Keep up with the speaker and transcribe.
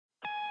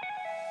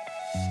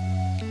Hi,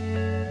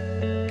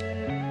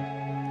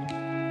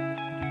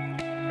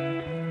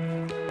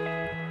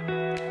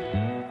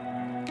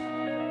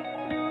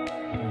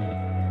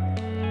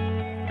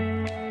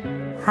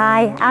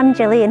 I'm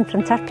Gillian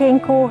from Turkey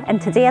 & Co, and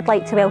today I'd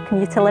like to welcome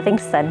you to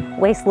Livingston,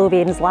 West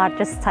Lothian's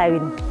largest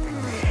town.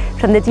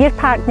 From the Deer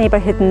Park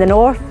neighbourhood in the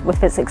north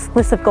with its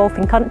exclusive golf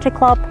and country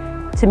club,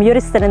 to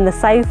Muirston in the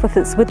south with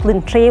its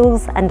woodland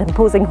trails and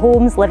imposing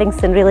homes,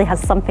 Livingston really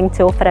has something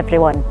to offer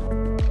everyone.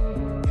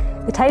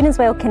 The town is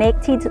well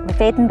connected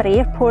with Edinburgh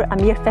Airport, a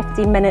mere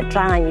 15-minute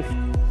drive.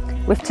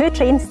 With 2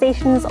 train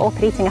stations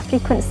operating a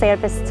frequent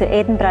service to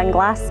Edinburgh and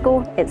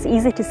Glasgow, it's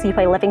easy to see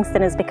why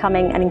Livingston is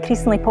becoming an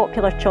increasingly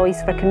popular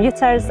choice for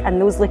commuters and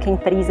those looking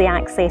for easy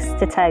access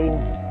to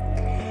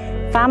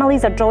town.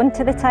 Families are drawn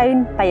to the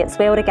town by its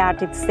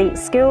well-regarded state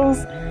schools,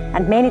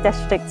 and many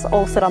districts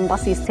also run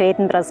buses to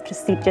Edinburgh's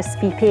prestigious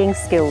fee-paying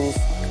schools.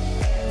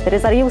 There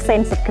is a real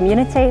sense of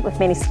community with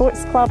many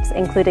sports clubs,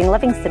 including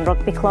Livingston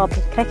Rugby Club,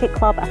 Cricket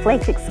Club,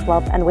 Athletics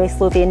Club and West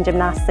Lothian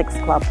Gymnastics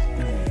Club.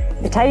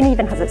 The town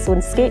even has its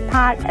own skate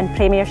park and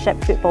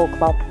Premiership football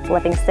club,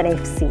 Livingston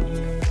FC.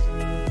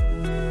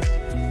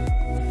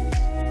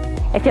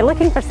 If you're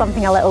looking for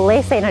something a little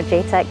less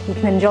energetic, you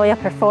can enjoy a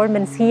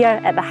performance here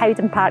at the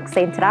Howden Park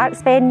Centre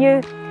Arts venue,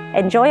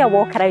 enjoy a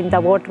walk around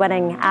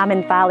award-winning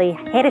Amman Valley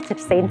Heritage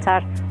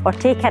Centre, or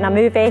take in a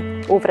movie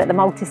over at the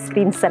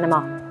multi-screen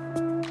cinema.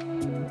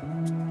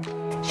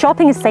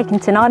 Shopping is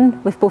second to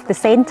none, with both the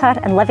Centre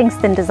and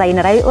Livingston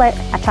Designer Outlet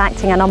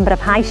attracting a number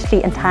of high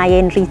street and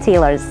high-end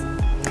retailers.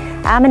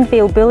 Amman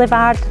Vale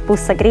Boulevard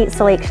boasts a great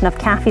selection of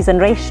cafes and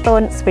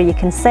restaurants where you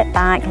can sit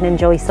back and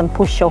enjoy some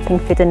post-shopping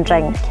food and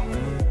drink.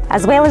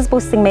 As well as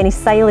boasting many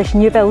stylish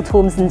new build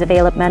homes and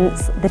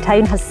developments, the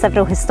town has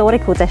several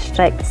historical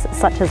districts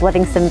such as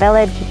Livingston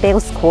Village,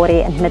 Bell's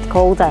Quarry and Mid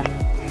Calder.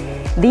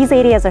 These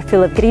areas are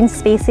full of green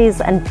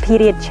spaces and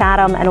period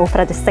charm and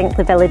offer a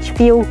distinctly village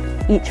feel,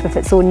 each with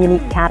its own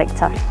unique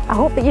character. I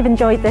hope that you've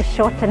enjoyed this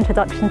short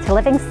introduction to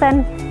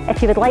Livingston.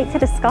 If you would like to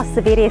discuss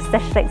the various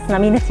districts and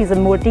amenities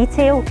in more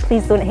detail,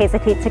 please don't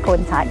hesitate to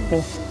contact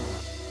me.